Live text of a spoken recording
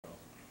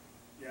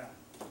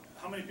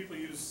many people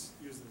use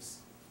this?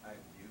 I've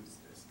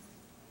used this.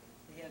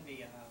 They have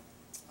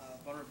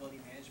a vulnerability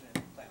management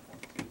platform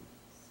too.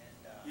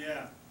 And,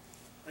 Yeah,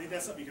 I think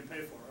that's something you can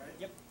pay for, right?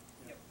 Yep.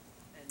 Yeah. Yep.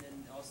 And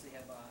then also they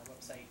have a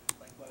website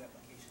like web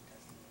application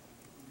testing.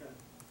 Okay.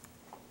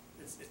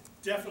 It's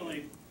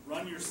definitely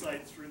run your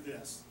site through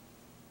this.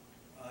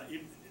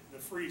 Even the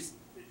free,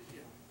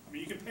 I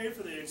mean, you can pay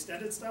for the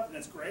extended stuff, and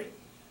that's great.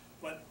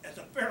 But at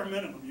the bare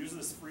minimum, use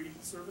this free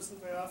service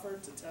that they offer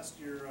to test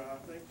your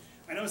thing.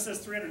 I know it says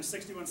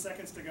 361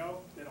 seconds to go.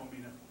 They don't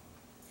mean it.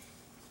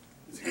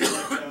 It's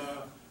kind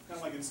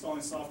of like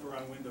installing software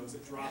on Windows.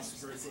 It drops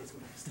very quickly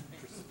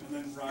and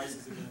then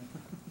rises again.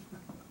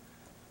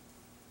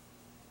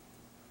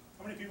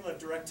 How many people have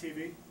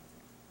DirecTV?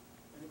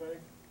 Anybody?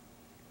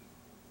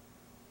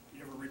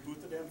 You ever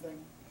reboot the damn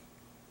thing?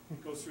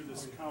 It goes through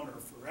this counter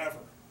forever.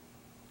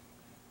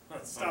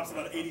 It stops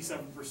about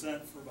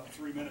 87% for about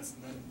 3 minutes,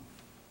 and then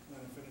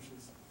it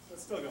finishes. But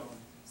it's still going.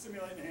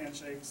 Simulating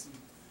handshakes and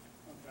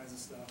all kinds of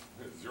stuff.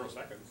 0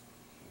 seconds.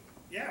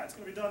 Yeah, it's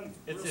going to be done.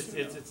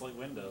 It's like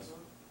Windows.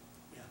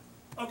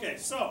 Yeah. Okay,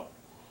 so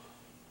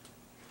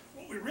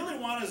what we really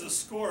want is a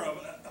score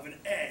of an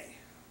A,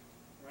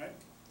 right?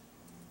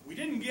 We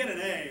didn't get an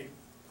A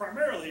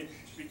primarily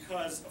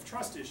because of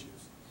trust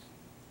issues.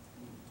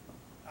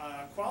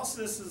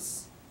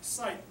 Qualsys's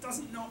site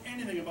doesn't know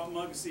anything about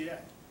MUGCA.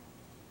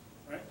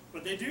 Right?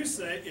 But they do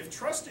say if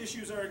trust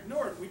issues are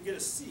ignored, we get a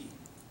C. Well,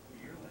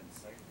 you learn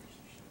ciphers,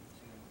 you should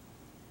too.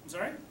 I'm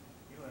sorry?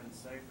 You learn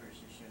ciphers,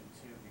 you should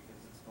too,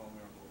 because it's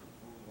vulnerable to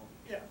Google.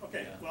 Yeah,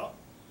 okay. Yeah. Well,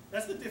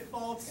 that's the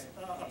default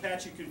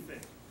Apache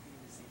config.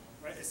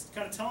 Right? It's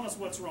kind of telling us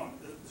what's wrong.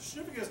 The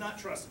certificate is not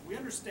trusted. We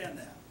understand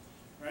that.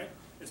 Right?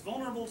 It's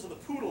vulnerable to the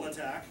poodle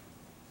attack.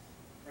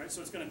 Right?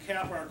 So it's going to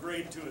cap our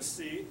grade to a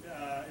C.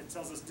 It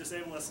tells us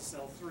disable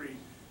SSL 3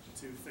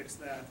 to fix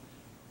that.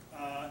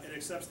 It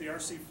accepts the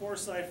RC4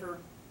 cipher.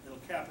 It'll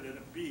cap it at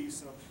a B,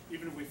 so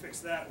even if we fix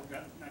that, we're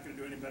not going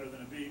to do any better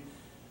than a B.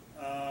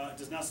 It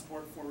does not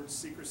support forward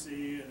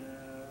secrecy, and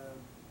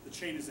the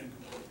chain is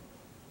incomplete.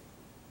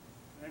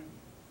 Okay?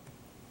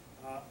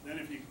 Then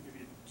if you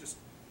just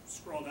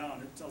scroll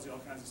down, it tells you all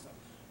kinds of stuff.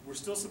 We're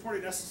still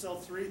supporting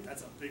SSL 3.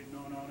 That's a big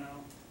no-no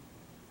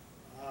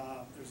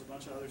now. There's a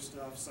bunch of other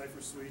stuff,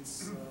 cipher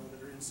suites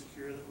that are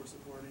insecure that we're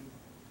supporting.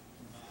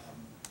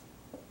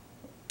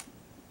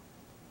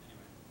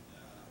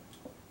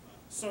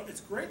 So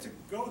it's great to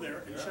go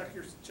there and check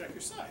your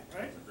site,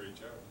 right? That's a great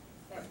job.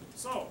 Right.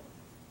 So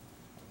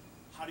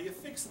how do you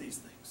fix these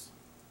things?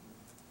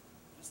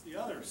 That's the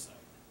other side.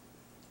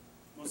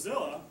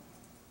 Mozilla,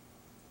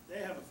 they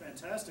have a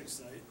fantastic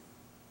site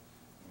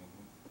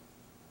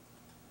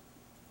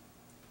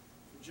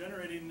for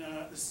generating.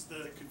 This is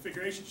the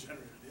configuration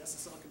generator, the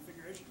SSL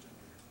configuration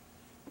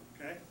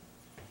generator.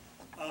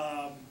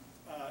 Okay.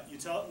 You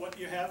tell it what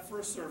you have for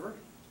a server.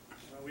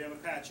 We have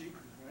Apache.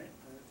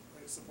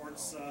 It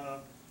supports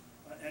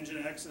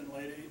Nginx and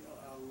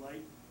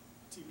Light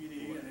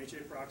TBD and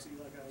HA proxy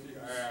like I use.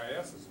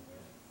 IIS isn't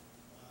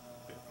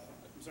there.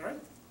 I'm sorry?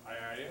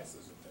 IIS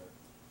isn't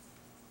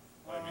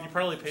there. You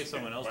probably pay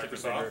someone else to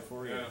configure it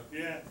for you. Yeah.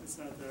 Yeah, it's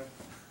not there.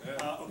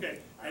 Yeah. Okay,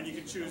 and you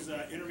can choose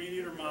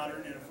intermediate or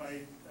modern, and if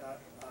I,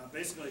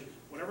 basically,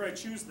 whatever I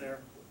choose there,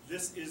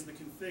 this is the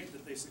config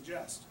that they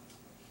suggest.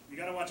 You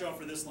gotta watch out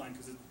for this line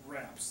because it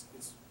wraps.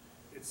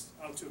 It's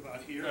out to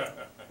about here,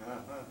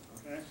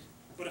 okay?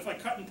 But if I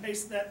cut and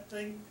paste that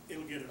thing,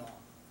 it'll get it all.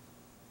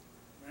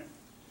 Right?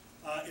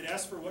 It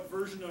asks for what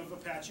version of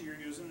Apache you're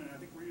using, and I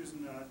think we're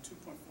using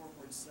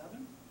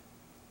 2.4.7.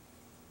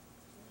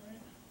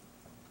 Right?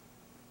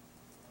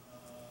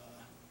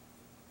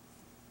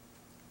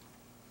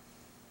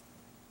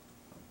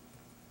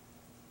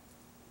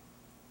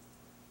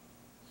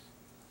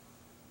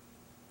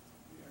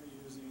 We are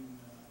using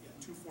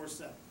 2.4.7.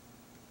 Okay.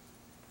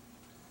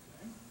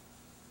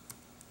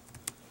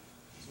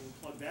 So we'll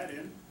plug that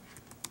in.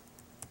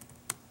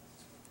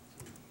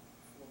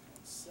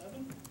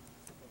 4.7.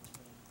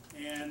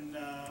 And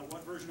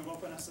what version of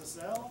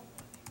OpenSSL?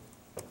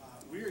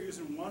 We are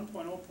using 1.0.1F.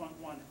 I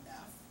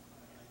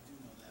do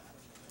know that.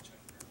 I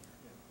checked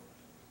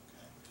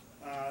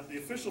earlier. Okay. The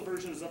official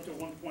version is up to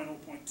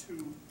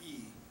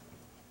 1.0.2E.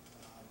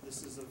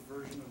 This is a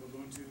version of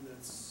Ubuntu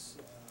that's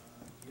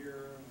a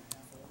year and a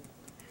half old.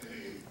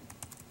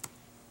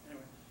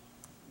 Anyway,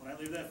 when I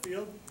leave that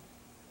field,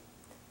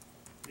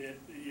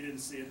 you didn't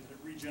see it, but it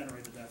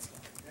regenerated that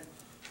stuff. Okay?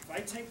 If I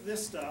take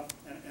this stuff,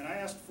 and I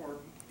asked for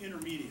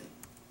intermediate.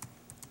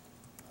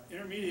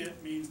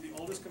 Intermediate means the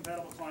oldest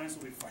compatible clients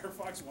will be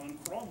Firefox 1,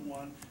 Chrome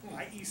 1,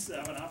 IE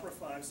 7, Opera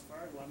 5,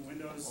 Safari 1,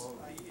 Windows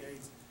IE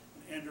 8,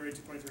 and Android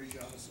 2.3,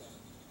 Java 7.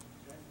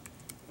 Okay?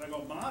 If I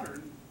go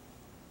modern,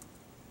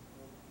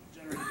 it'll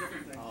generate a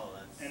different thing.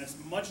 And it's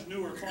much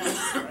newer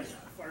clients, right?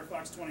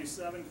 Firefox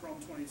 27,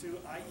 Chrome 22,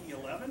 IE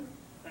 11.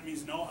 That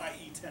means no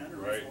IE 10 or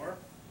before.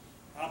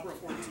 Opera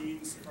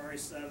 14, Safari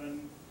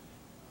 7.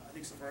 I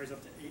think Safari's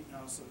up to 8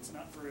 now, so it's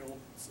not very old.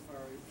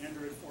 Safari,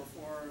 Android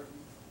 4.4.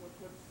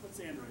 What's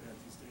Android at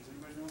these days?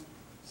 Anybody know?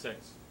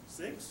 6.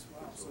 6?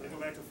 Wow, so they go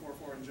back to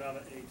 4.4 and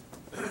Java 8.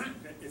 Okay,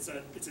 it's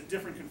a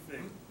different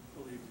config,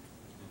 believe me.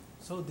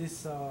 So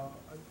this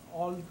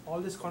all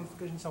this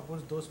configuration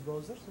supports those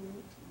browsers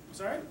only?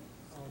 Sorry?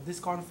 This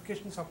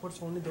configuration supports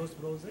only those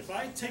browsers? If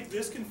I take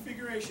this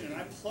configuration and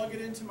I plug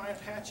it into my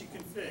Apache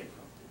config,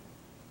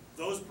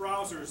 those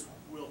browsers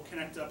will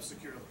connect up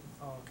securely.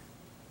 Oh,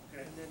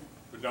 Okay? And then,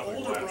 But nothing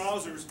Older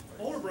less.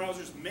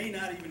 browsers may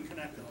not even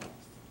connect at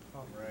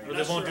all. okay. Right. Or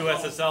not they won't do sure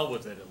how- SSL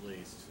with it at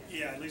least.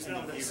 Yeah, at least And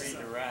now he this.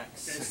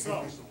 redirects. Okay,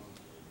 so,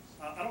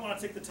 I don't want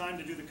to take the time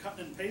to do the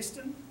cutting and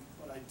pasting,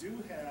 but I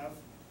do have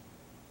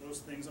those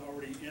things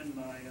already in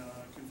my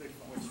config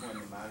file. Which one,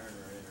 the modern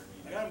or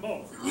I intermediate? got them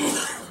both.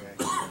 Okay.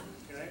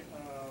 Okay,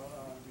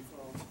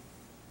 default.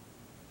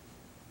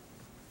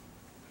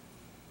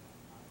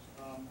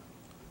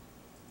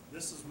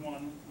 This is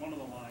one of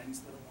the lines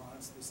that it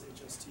wants, this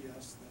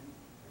HSTS thing.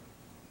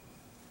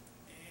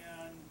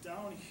 And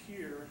down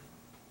here,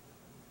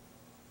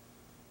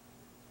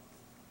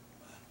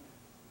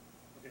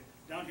 okay,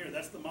 down here,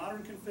 that's the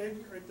modern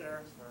config right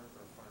there.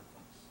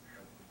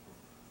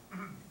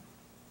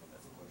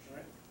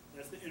 Right,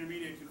 that's the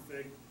intermediate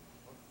config.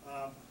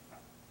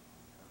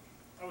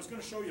 I was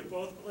gonna show you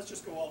both, but let's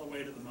just go all the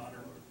way to the modern,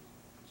 right?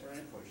 That's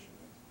pushing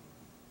it.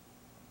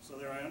 So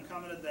there, I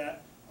uncommented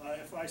that.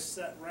 If I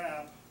set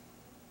wrap,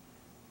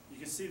 you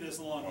can see this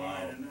long Wow.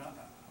 line, and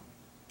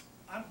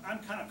I'm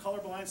kind of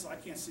colorblind, so I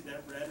can't see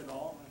that red at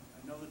all.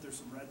 I know that there's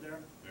some red there.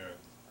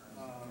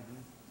 Yeah.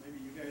 Maybe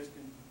you guys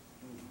can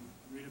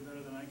read it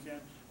better than I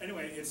can.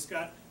 Anyway, it's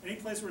got, any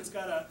place where it's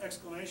got an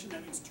exclamation,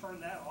 that means turn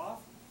that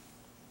off.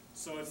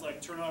 So it's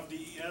like turn off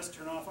DES,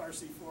 turn off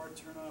RC4,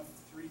 turn off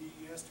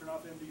 3DES, turn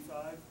off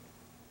MD5,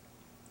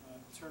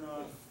 turn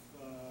off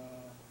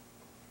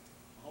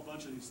a whole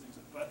bunch of these things.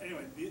 But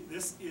anyway,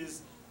 this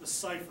is the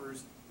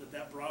ciphers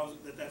that browser,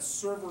 that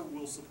server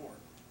will support.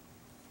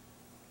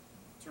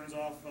 Turns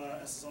off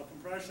SSL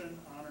compression,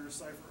 honors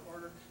cipher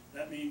order.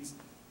 That means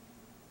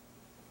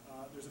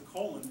there's a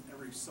colon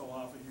every so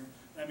often here.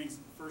 That means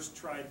first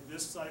try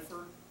this cipher,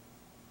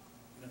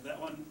 and if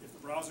that one, if the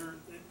browser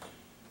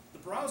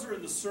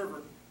and the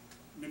server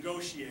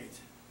negotiate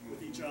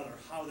with each other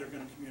how they're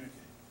going to communicate.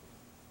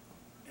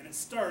 And it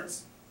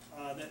starts,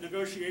 that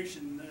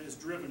negotiation is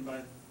driven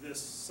by this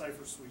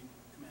cipher suite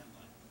command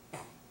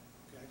line.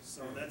 Okay,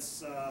 so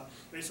that's,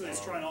 basically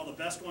it's trying all the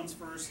best ones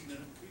first, and then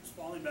it keeps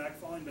falling back,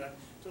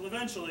 till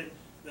eventually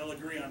they'll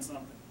agree on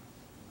something.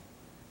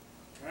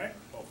 All right?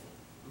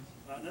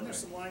 And then there's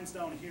some lines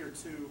down here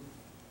too,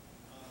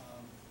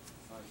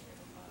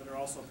 that are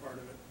also part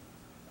of it,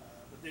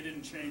 but they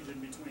didn't change in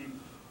between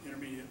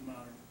intermediate and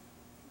modern.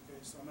 Okay,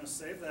 so I'm going to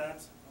save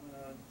that. I'm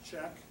going to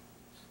check.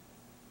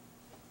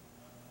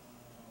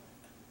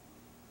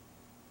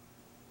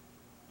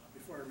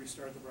 Before I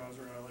restart the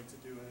browser, I like to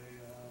do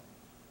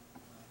a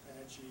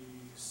Apache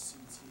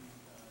CTL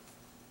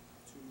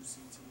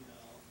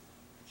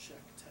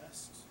check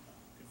test,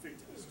 config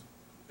test.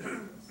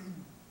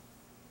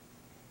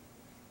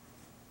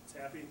 It's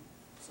happy,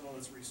 so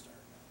let's restart.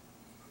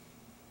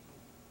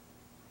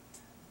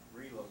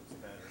 Reload's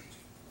better.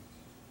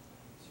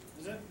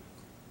 Is it?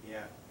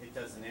 Yeah, it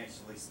doesn't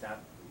actually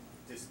stop,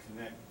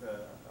 disconnect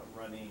the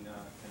running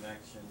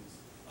connections.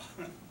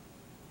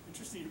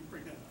 Interesting you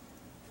bring that up.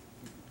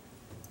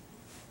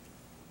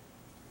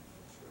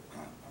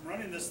 I'm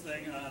running this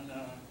thing on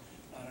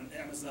an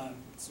Amazon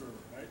server,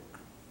 right?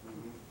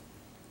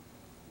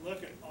 Mm-hmm.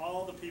 Look at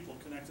all the people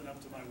connected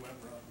up to my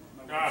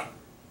web browser.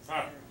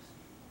 Ah.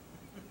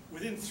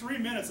 Within 3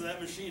 minutes of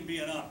that machine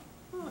being up.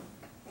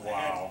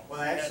 Wow.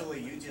 Well,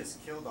 actually, you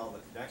just killed all the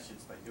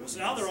connections by doing So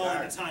that. now they're all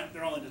into time.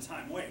 They're all into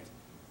time wait,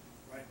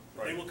 right?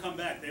 But they Right. will come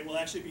back. They will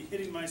actually be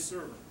hitting my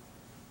server.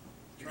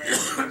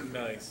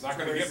 Nice. Not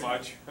gonna get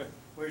much.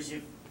 Whereas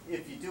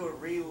if you do a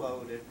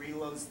reload, it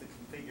reloads the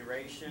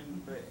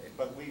configuration,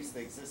 but leaves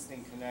the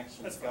existing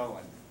connections That's fine.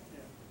 going.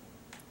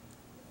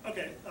 Yeah.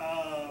 Okay.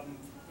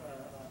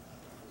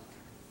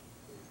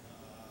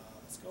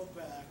 Let's go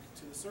back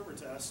to the server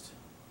test,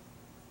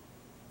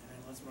 and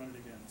let's run it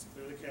again. Let's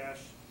clear the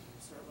cache,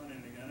 start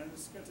running it again, and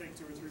it's going to take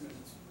 2 or 3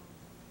 minutes.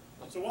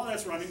 So while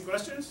that's running,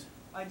 questions?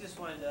 I just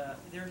wanted to,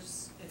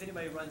 if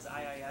anybody runs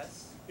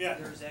IIS, Yeah.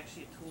 there's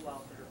actually a tool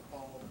out there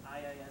called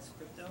IIS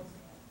Crypto.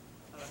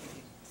 I don't know if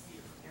you see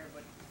it from here,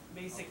 but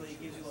basically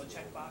it gives you little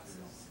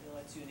checkboxes. It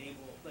lets you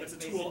enable. Like It's a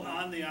tool basically-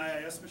 on the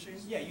IIS machine?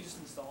 Yeah, you just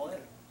install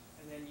it, Okay.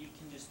 and then you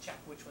can just check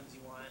which ones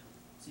you want,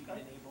 so you can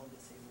Okay. enable and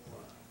disable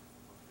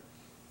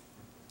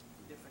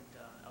different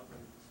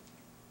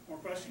algorithms. More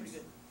questions?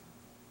 Pretty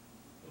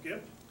good.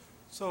 Gib?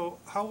 So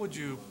how would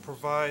you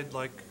provide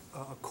like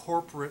a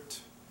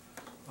corporate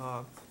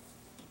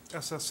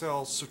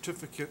SSL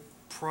certificate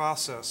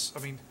process? I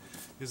mean,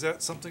 is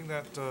that something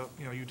that,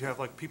 you'd have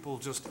like people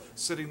just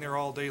sitting there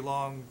all day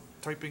long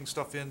typing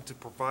stuff in to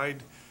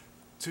provide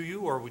to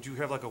you? Or would you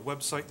have like a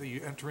website that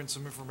you enter in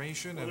some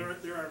information? Well,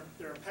 And there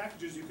are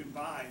packages you can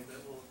buy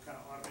that will kind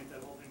of automate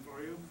that whole thing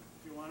for you,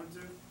 if you wanted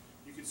to.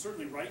 You could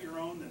certainly write your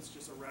own, that's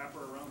just a wrapper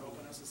around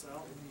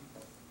OpenSSL.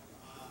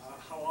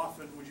 how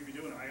often would you be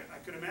doing it? I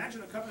could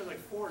imagine a company like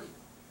Ford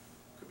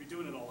could be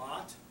doing it a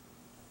lot,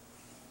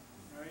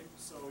 right?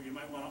 So you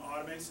might want to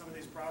automate some of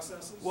these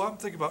processes. Well, I'm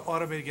thinking about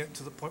automating it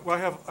to the point, well,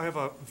 I have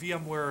a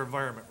VMware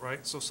environment,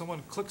 right? So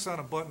someone clicks on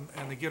a button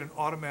and they get an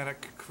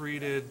automatic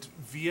created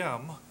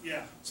VM.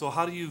 Yeah, So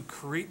how do you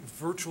create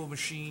virtual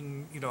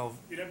machine, you know?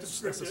 you'd have to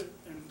script it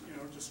and,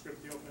 just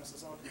script the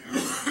OpenSSL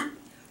command.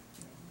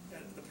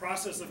 And the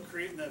process of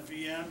creating that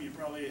VM, you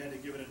probably had to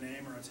give it a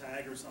name or a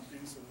tag or something,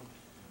 so,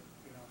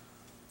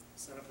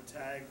 set up a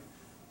tag.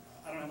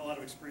 I don't have a lot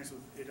of experience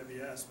with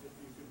AWS, but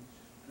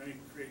I know you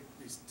can create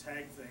these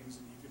tag things,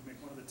 and you could make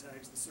one of the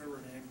tags the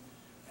server name,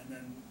 and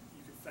then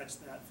you could fetch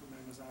that from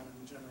Amazon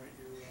and generate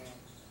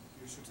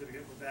your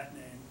certificate with that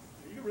name.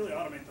 You could really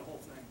automate the whole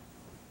thing.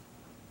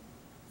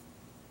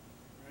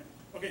 Right?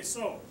 Okay,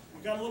 so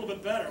we got a little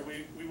bit better.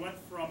 We went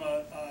from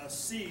a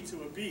C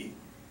to a B.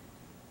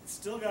 It's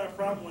still got a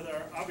problem with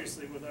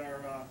obviously with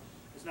our,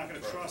 it's not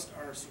going to trust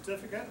our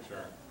certificate,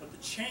 Sure. but the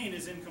chain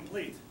is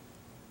incomplete.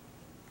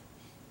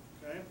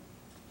 Okay?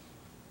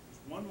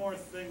 There's one more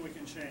thing we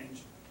can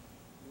change.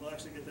 We'll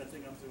actually get that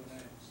thing up to an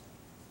A.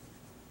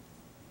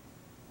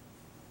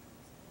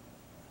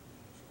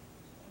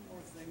 One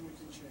more thing we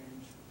can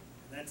change,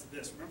 and that's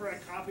this. Remember I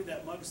copied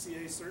that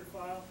MUGCA cert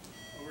file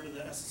over to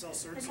the SSL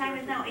Certs? The time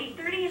is now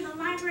 8:30 and the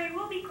library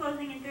will be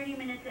closing in 30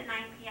 minutes at 9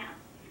 p.m.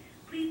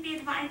 Please be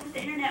advised that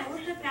the internet will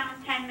shut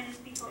down 10 minutes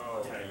before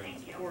closing. Okay.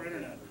 Thank you. Poor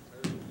internet.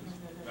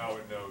 Now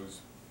it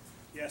knows.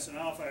 Yeah, so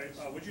now if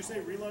I, would you say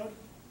reload?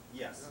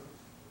 Yes.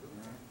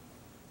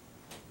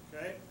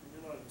 Okay,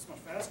 reload, it's much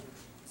faster.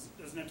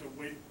 It doesn't have to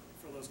wait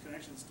for those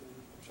connections to.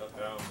 Shut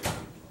down.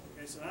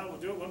 Okay, so now we'll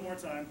do it one more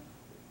time.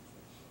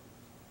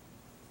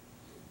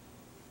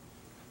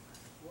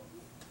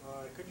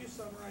 Could you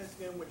summarize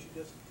again what you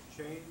just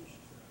changed?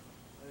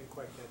 I didn't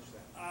quite catch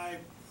that. I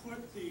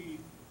put the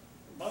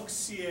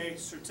MUGCA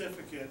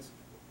certificate,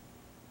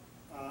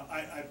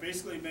 I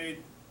basically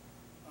made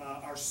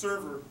our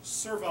server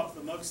serve up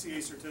the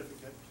MUGCA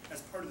certificate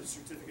as part of the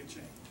certificate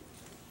chain.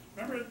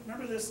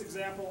 Remember this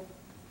example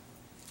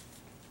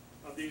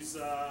of these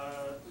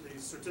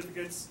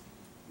certificates,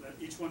 that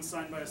each one's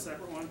signed by a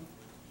separate one?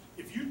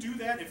 If you do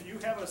that, if you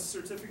have a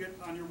certificate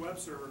on your web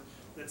server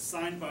that's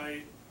signed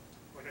by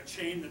like a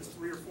chain that's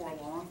 3 or 4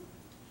 long,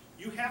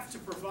 you have to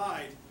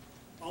provide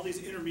all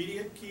these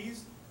intermediate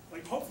keys.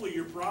 Like hopefully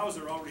your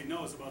browser already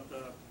knows about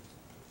the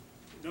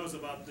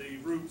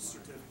root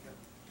certificate,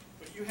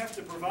 but you have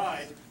to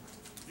provide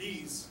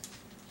these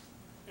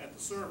at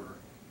the server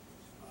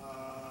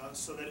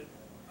so that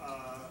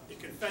it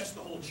can fetch the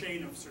whole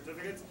chain of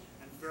certificates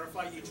and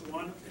verify each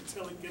one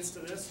until it gets to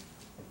this.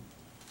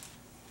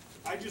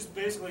 I just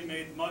basically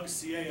made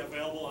MUGCA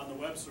available on the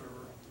web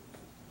server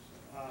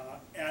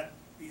at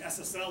the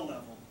SSL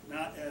level,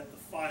 not at the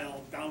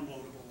file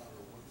downloadable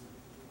level.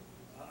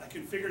 I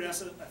configured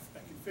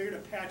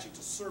Apache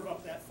to serve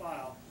up that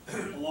file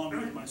along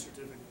with my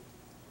certificate.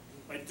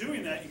 By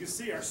doing that, you can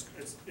see it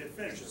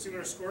finished. See what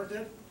our score did?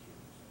 Our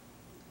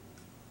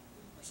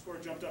score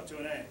jumped up to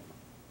an A.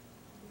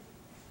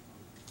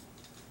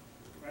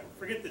 Right?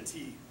 Forget the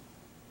T,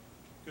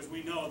 because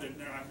we know that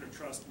they're not going to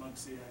trust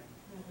MUGCA.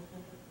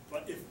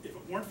 But if it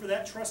weren't for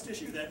that trust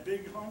issue, that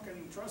big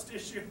honking trust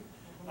issue,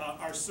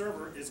 our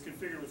server is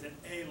configured with an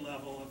A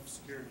level of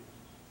security,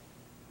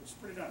 which is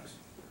pretty nice.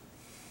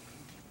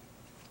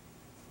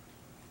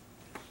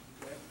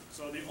 Okay?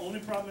 So the only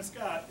problem it's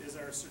got is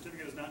our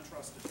certificate is not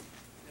trusted.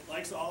 It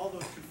likes all the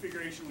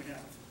configuration we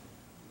have.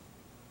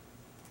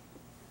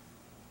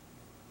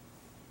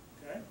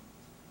 Okay?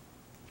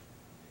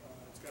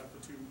 It's got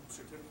the 2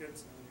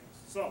 certificates and everything else.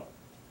 So,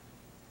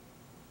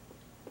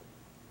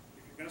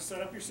 if you're going to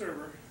set up your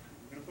server,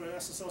 you're going to put an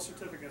SSL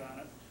certificate on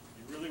it,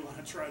 you really want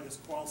to try this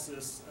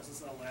QualSys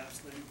SSL Labs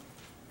thing,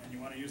 and you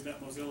want to use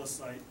that Mozilla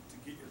site to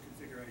get your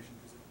configuration.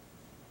 Because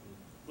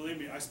believe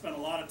me, I spent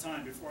a lot of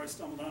time before I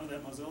stumbled onto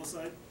that Mozilla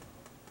site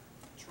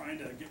trying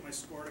to get my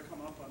score to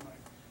come up on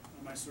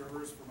my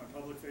servers for my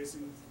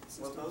public-facing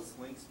systems. Will those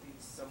links be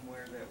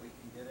somewhere that we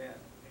can get at?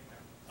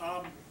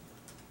 Well,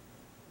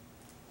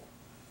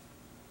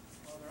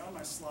 they're on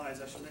my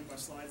slides. I should make my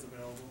slides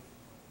available.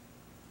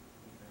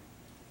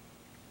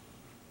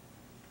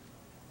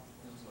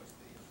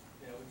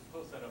 Yeah, we can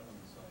post that up on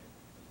the site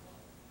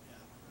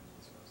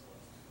as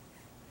well.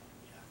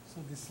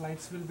 So the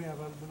slides will be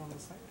available on the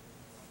site?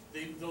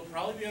 They'll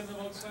probably be on the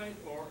website,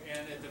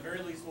 and at the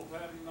very least, we'll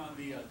have them on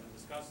the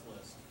discuss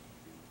list.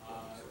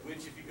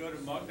 Which, if you go to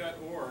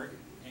mug.org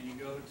and you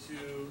go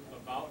to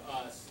About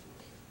Us,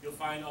 you'll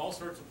find all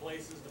sorts of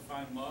places to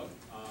find MUG.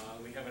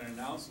 We have an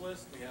announce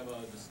list, we have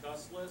a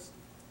discuss list.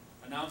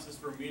 Announce is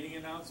for meeting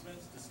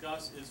announcements,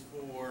 discuss is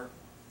for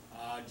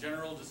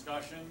general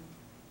discussion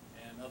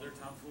and other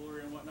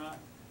tomfoolery and whatnot.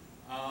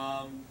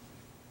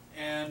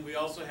 And we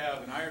also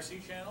have an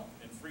IRC channel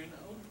in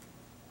Freenode.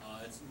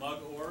 It's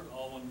mug.org,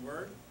 all one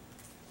word.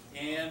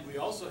 And we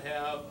also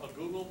have a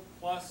Google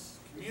Plus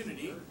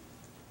community.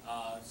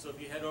 So if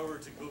you head over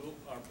to Google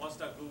or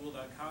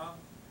plus.google.com,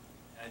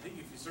 And I think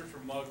if you search for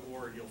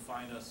MUGORG, you'll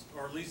find us,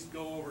 or at least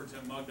go over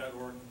to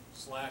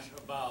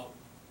mug.org/about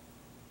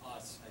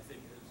us, I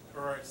think,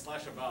 or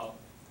 /about.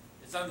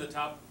 It's on the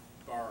top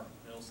bar,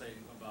 it'll say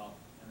about,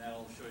 and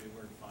that'll show you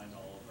where to find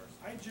all of ours.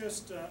 I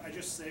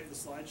just saved the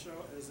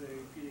slideshow as a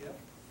PDF.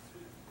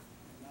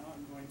 Now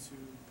I'm going to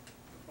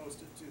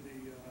post it to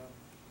the,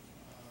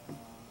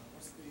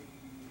 what's the,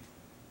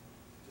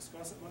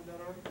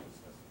 discuss@mug.org?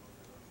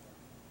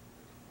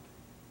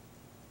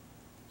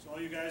 So all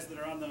you guys that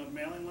are on the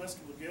mailing list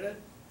will get it.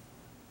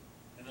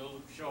 And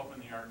it'll show up in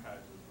the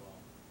archives as well.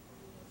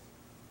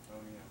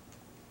 Oh,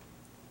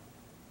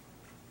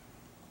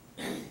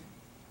 yeah.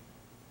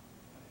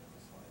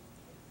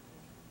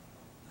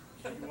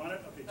 You want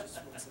it? Okay, just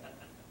one second.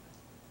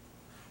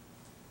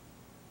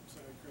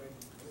 Sorry, Craig,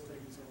 it's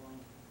taking so long.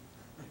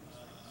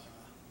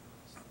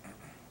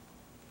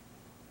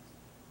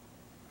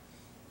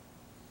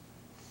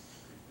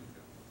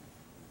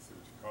 That's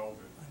what you called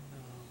it.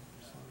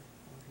 Sorry,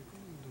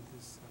 regarding to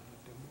this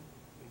demo,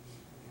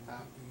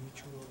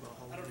 YouTube,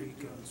 how I don't we need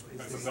to do can, this. is That's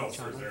there the any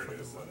self-serve, channel there for it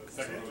the is, work?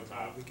 second from the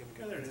top. We can Yeah,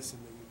 get there it this is. in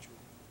the YouTube.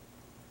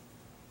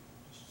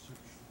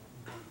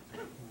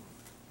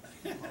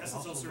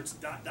 SSL Certs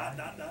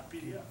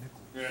 .PDF.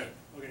 Yeah.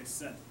 Okay,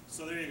 sent.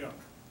 So there you go.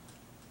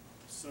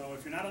 So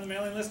if you're not on the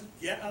mailing list,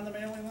 get on the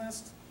mailing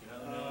list. Get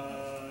on the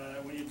mailing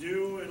list. When you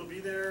do, it'll be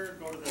there.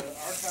 Go to the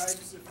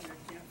archives if you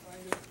can't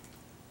find it.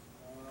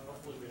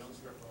 Hopefully we don't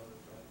strip all of it,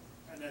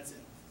 And that's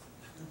it.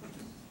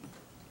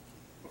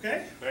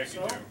 Okay? Thank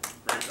you, So- Jim.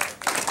 Great job.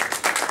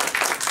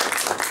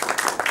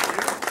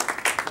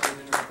 Come to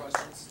dinner for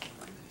questions.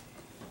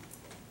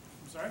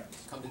 I'm sorry?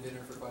 Come to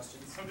dinner for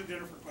questions. Come to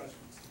dinner for questions.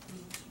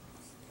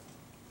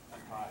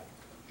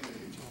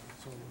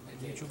 So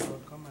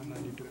YouTube.com, and I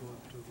need to go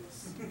to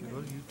this.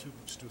 Go to YouTube,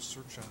 just do a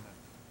search on that.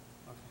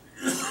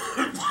 Oh,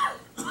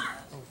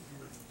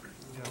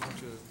 Yeah,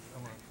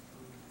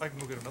 I can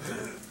go get another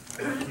one.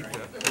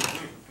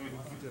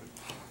 Keep that.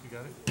 You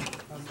got it?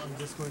 I'm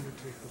just going to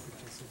take the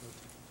picture so that.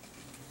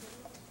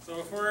 So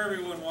before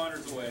everyone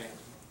wanders away,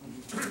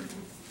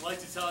 I'd like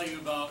to tell you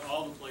about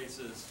all the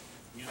places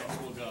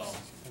Unix will go.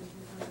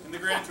 In the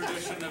grand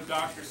tradition of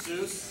Dr.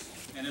 Seuss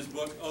and his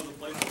book, Oh, the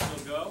Places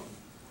Will Go,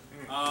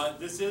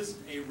 this is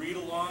a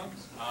read-along.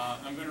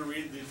 I'm going to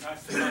read the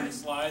text on the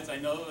slides. I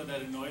know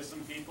that annoys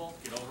some people.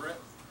 Get over it.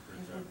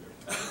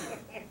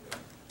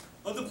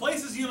 Of the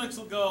places Unix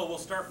will go, we'll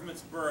start from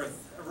its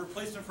birth. A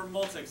replacement for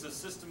Multics, a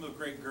system of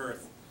great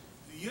girth.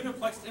 The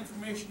Uniplexed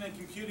Information and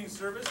Computing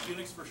Service,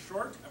 Unix for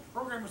short, a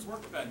programmer's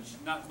workbench,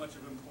 not much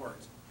of import.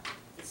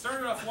 It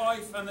started off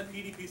life on the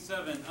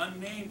PDP-7,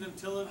 unnamed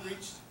until it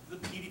reached the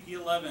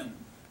PDP-11.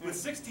 With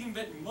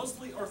 16-bit,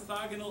 mostly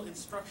orthogonal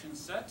instruction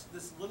set,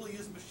 this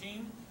little-used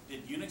machine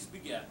did Unix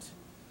beget.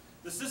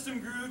 The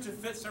system grew to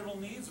fit several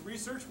needs: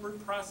 research,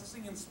 word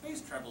processing, and space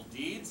travel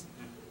deeds.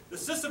 The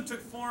system took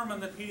form on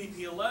the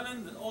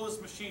PDP-11, the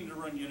oldest machine to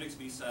run Unix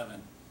v7.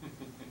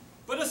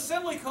 But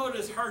assembly code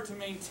is hard to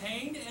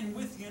maintain, and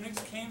with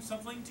Unix came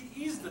something to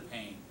ease the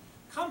pain.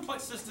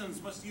 Complex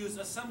systems must use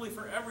assembly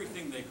for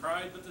everything, they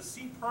cried, but the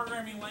C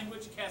programming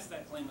language cast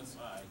that claim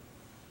aside.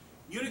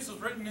 Unix was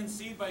written in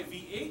C by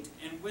V8,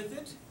 and with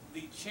it,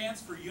 the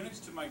chance for Unix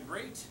to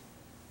migrate.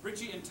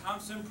 Ritchie and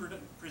Thompson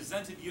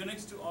presented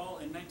Unix to all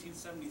in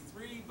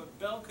 1973, but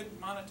Bell couldn't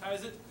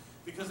monetize it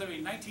because of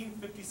a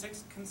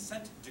 1956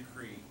 consent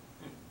decree.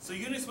 So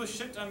Unix was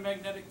shipped on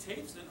magnetic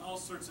tapes in all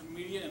sorts of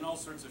media and all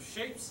sorts of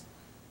shapes.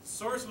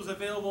 Source was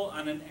available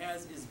on an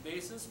as-is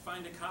basis.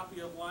 Find a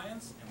copy of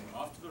Lions, and we're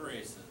off to the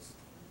races.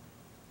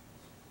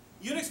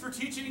 Unix for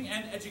teaching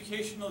and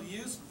educational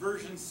use,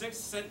 version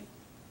 6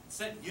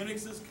 set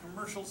Unix's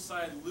commercial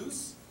side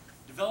loose.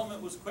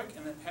 Development was quick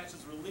and the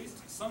patches released,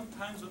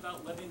 sometimes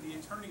without letting the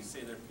attorneys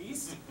say their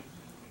piece.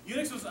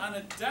 Unix was on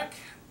a deck,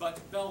 but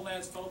Bell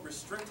lads felt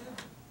restricted.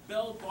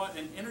 Bell bought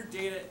an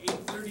Interdata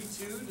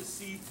 832 to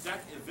see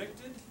deck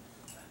evicted.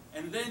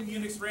 And then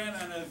Unix ran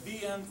on a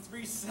VM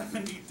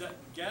 370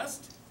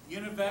 guest,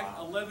 UNIVAC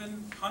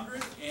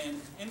 1100,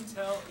 and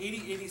Intel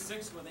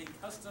 8086 with a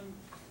custom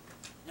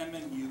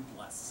MMU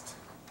blessed.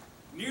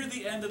 Near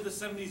the end of the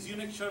 70s,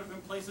 Unix showed up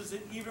in places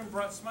it even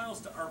brought smiles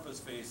to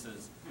ARPA's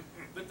faces.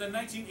 But the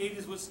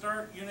 1980s would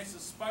start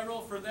Unix's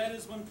spiral, for that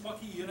is when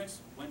plucky Unix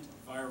went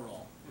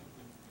viral.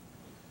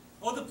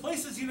 Oh, the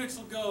places Unix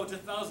will go to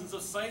thousands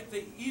of sites,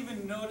 they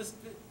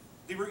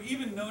were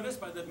even noticed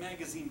by the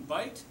magazine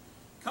Byte.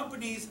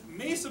 Companies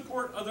may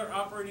support other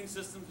operating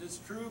systems, it's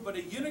true, but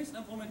a Unix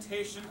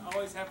implementation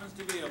always happens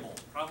to be able,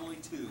 probably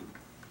 2.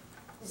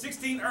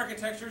 16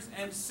 architectures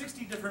and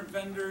 60 different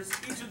vendors,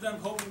 each of them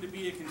hoping to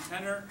be a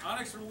contender.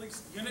 Onyx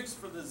released Unix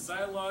for the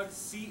Zilog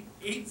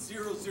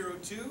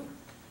C8002,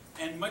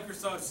 and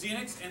Microsoft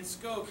Xenix and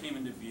SCO came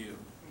into view.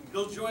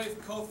 Bill Joy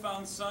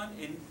co-founded Sun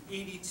in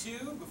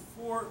 '82,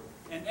 before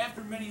and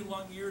after many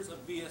long years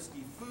of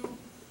BSD foo,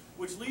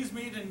 which leads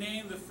me to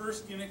name the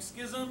first Unix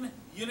schism,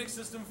 Unix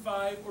System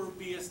 5, or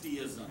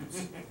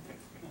BSD-isms.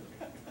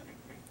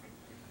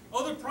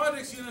 Other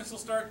projects Unix will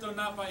start, though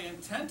not by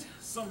intent.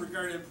 Some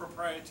regarded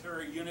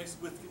proprietary Unix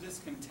with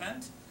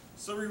discontent.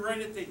 So rewrite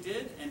it they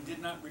did and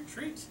did not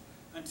retreat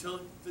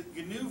until the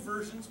GNU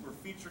versions were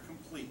feature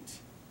complete.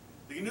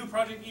 The GNU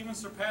project even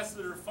surpassed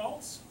their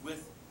faults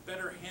with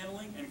better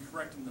handling and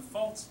correcting the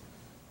faults,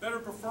 better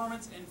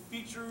performance and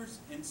features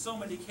in so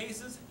many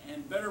cases,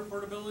 and better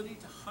portability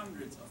to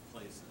hundreds of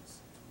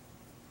places.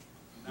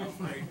 Now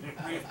for a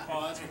brief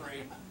pause for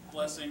a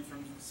blessing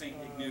from St.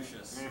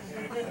 Ignatius.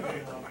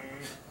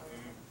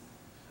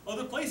 Oh,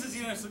 the places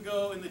Unix will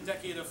go in the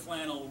decade of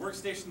flannel,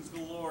 workstations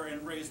galore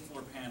and raised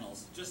floor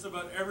panels. Just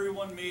about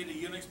everyone made a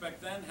Unix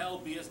back then.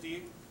 Hell,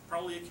 BSD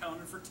probably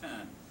accounted for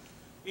 10.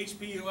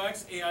 HP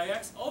UX,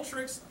 AIX,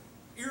 Ultrix,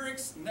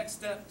 Erix,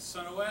 NextStep,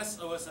 SunOS,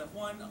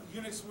 OSF1,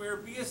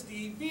 UnixWare,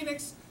 BSD,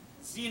 Venix,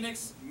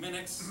 Xenix,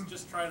 Minix,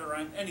 just try to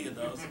rhyme any of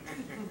those.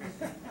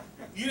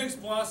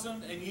 Unix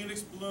blossomed and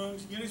Unix bloomed.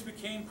 Unix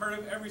became part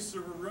of every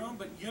server room,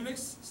 but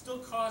Unix still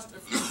cost a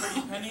few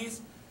pretty pennies,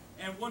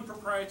 and one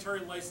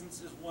proprietary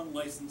license is one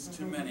license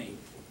too many.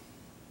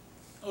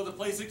 Oh, the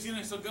places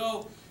Unix will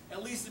go,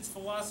 at least its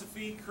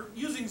philosophy,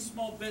 using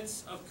small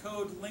bits of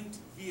code linked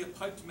via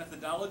piped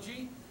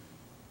methodology.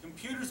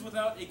 Computers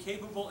without a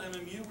capable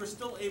MMU were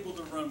still able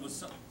to run with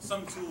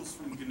some tools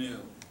from GNU.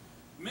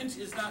 Mint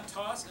is not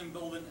TOS and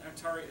building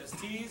Atari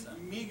STs.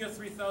 Amiga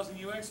 3000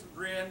 UX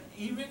ran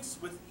Emix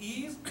with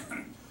ease.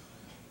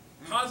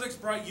 POSIX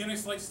brought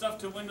Unix-like stuff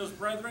to Windows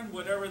brethren.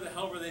 Whatever the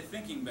hell were they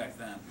thinking back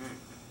then?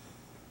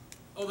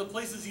 Oh, the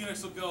places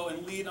Unix will go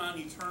and lead on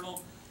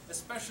eternal,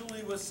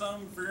 especially with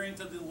some variant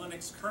of the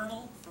Linux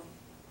kernel.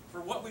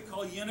 For what we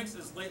call Unix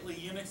is lately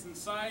Unix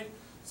inside,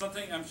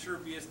 something I'm sure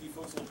BSD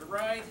folks will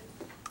deride.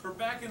 For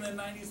back in the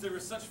 90s, there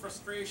was such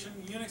frustration.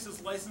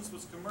 Unix's license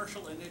was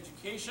commercial and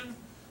education.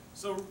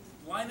 So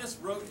Linus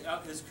wrote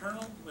out his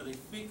kernel with a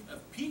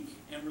peak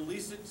and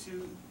released it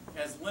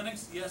as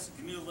Linux. Yes,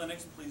 GNU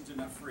Linux, please do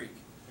not freak.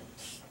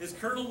 His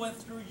kernel went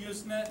through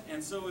Usenet,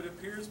 and so it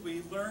appears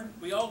we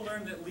all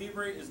learned that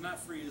Libre is not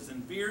free as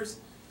in beers.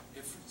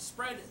 It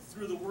spread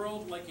through the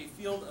world like a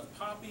field of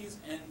poppies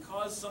and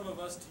caused some of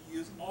us to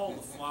use all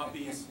the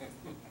floppies.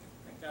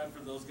 Thank God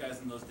for those guys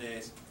in those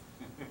days.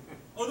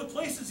 Oh, the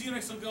places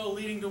Unix will go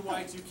leading to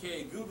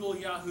Y2K, Google,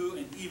 Yahoo,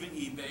 and even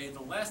eBay.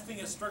 The last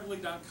thing a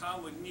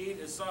struggling.com would need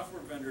is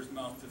software vendors'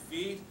 mouth to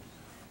feed.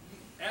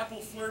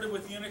 Apple flirted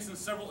with Unix in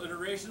several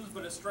iterations,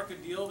 but it struck a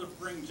deal to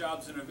bring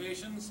jobs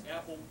innovations.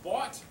 Apple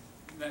bought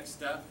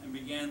NextStep and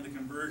began the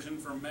conversion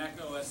from Mac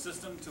OS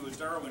system to a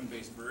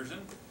Darwin-based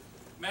version.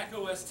 Mac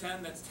OS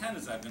 10, that's 10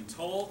 as I've been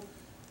told,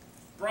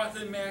 brought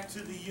the Mac to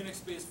the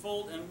Unix-based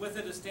fold, and with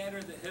it a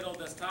standard that hit all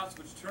desktops,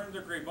 which turned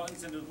their gray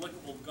buttons into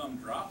lickable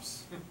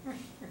gumdrops.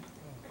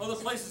 Well, the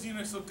places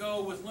Unix will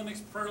go with Linux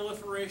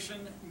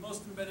proliferation.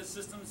 Most embedded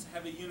systems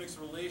have a Unix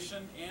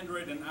relation.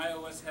 Android and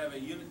iOS have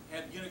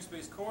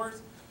Unix-based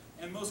cores,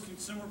 and most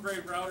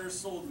consumer-grade routers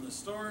sold in the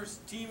stores.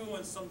 TiVo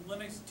and some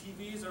Linux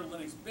TVs are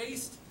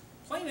Linux-based.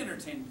 Plain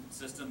entertainment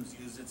systems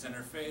use its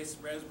interface.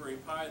 Raspberry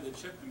Pi, the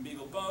chip and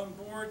BeagleBone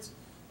boards,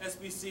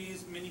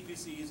 SBCs, mini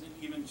PCs, and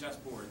even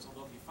chessboards.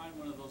 Although if you find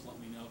one of those, let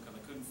me know, because I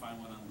couldn't find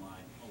one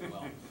online. Oh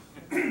well.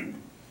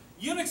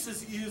 Unix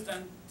is used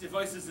on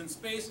devices in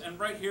space, and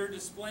right here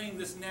displaying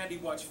this natty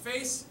watch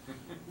face.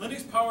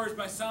 Linux powers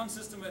my sound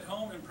system at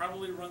home and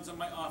probably runs on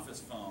my office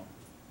phone.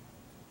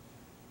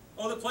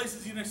 Oh, the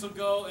places Unix will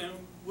go,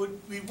 and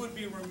we would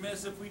be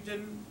remiss if we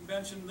didn't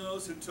mention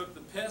those who took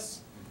the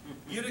piss.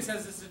 Unix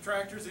has its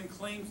detractors and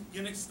claims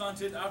Unix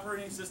stunted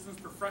operating systems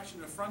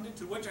perfection affronted,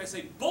 to which I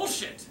say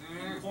bullshit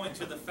and point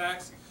to the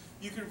facts.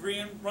 You can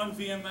run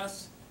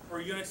VMS or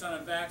Unix on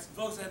a VAX.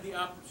 Folks had the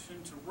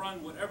option to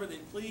run whatever they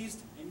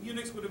pleased, and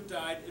Unix would have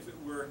died if it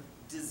were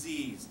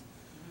diseased.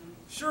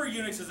 Sure,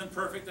 Unix isn't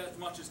perfect, that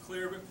much is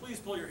clear, but please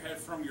pull your head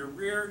from your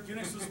rear.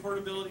 Unix's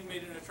portability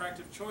made an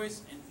attractive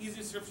choice, and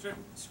easy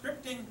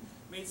scripting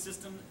made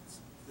sysadmins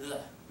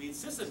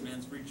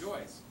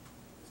rejoice.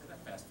 Say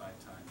that fast 5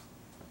 times.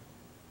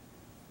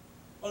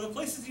 Oh, the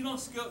places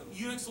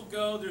Unix will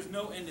go, there's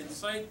no end in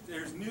sight.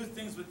 There's new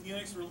things with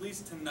Unix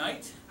released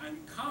tonight.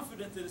 I'm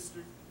confident that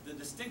the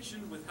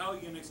distinction with how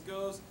Unix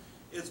goes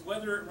is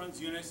whether it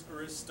runs Unix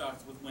or is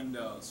stocked with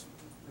Windows.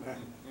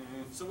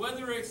 So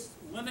whether it's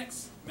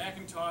Linux,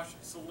 Macintosh,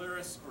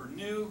 Solaris, or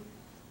GNU,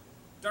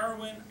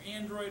 Darwin,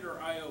 Android, or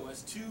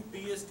iOS 2,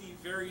 BSD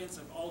variants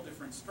of all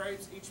different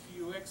stripes,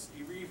 HPUX,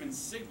 or even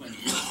Cygwin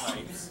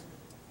types.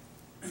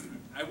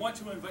 I want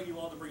to invite you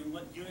all to bring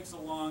Unix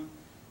along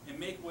and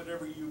make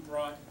whatever you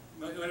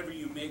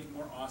make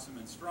more awesome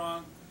and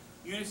strong.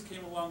 Unix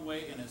came a long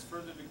way and has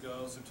further to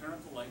go, so turn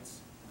up the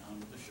lights and on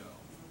with the show.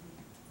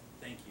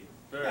 Thank you.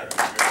 Very good.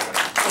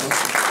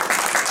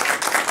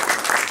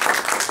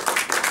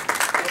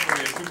 Hopefully we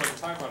had too much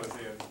time on his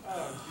hands.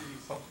 Oh,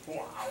 geez.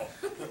 Wow.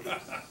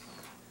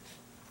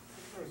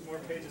 There was more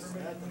pages to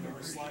that than there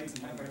were slides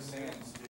and numbers.